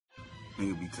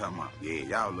Nigga be talking about, yeah,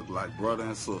 y'all look like brother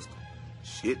and sister.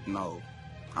 Shit, no.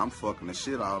 I'm fucking the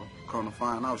shit out of her. Come to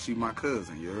find out she my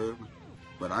cousin, you heard me?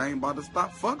 But I ain't about to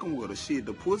stop fucking with her. Shit,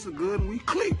 the pussy good and we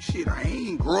click. Shit, I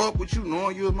ain't grow up with you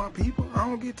knowing you was my people. I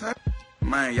don't get tired.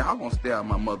 Man, y'all gonna stay out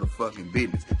my motherfucking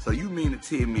business. So you mean to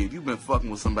tell me if you been fucking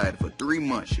with somebody for 3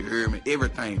 months, you heard me,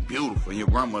 everything beautiful, and your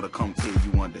grandmother come tell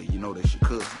you one day, you know that's your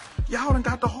cousin. Y'all done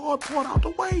got the hard part out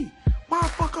the way. Why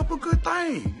fuck up a good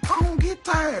thing? I don't get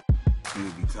tired.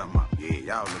 Nigga be talking about, yeah,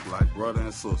 y'all look like brother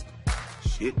and sister.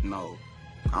 Shit, no.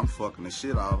 I'm fucking the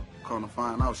shit out of her. Come to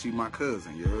find out she my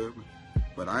cousin, you heard me?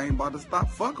 But I ain't about to stop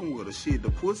fucking with her. Shit,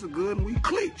 the pussy good and we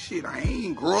click. Shit, I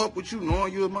ain't grow up with you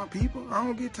knowing you was my people. I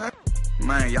don't get tired.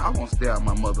 Man, y'all gonna stay out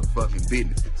my motherfucking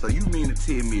business. So you mean to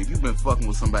tell me if you been fucking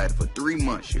with somebody for 3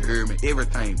 months, you heard me,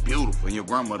 everything beautiful, and your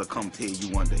grandmother come tell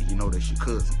you one day, you know that's your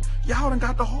cousin. Y'all done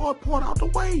got the hard part out the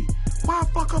way. Why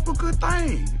fuck up a good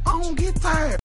thing? I don't get tired.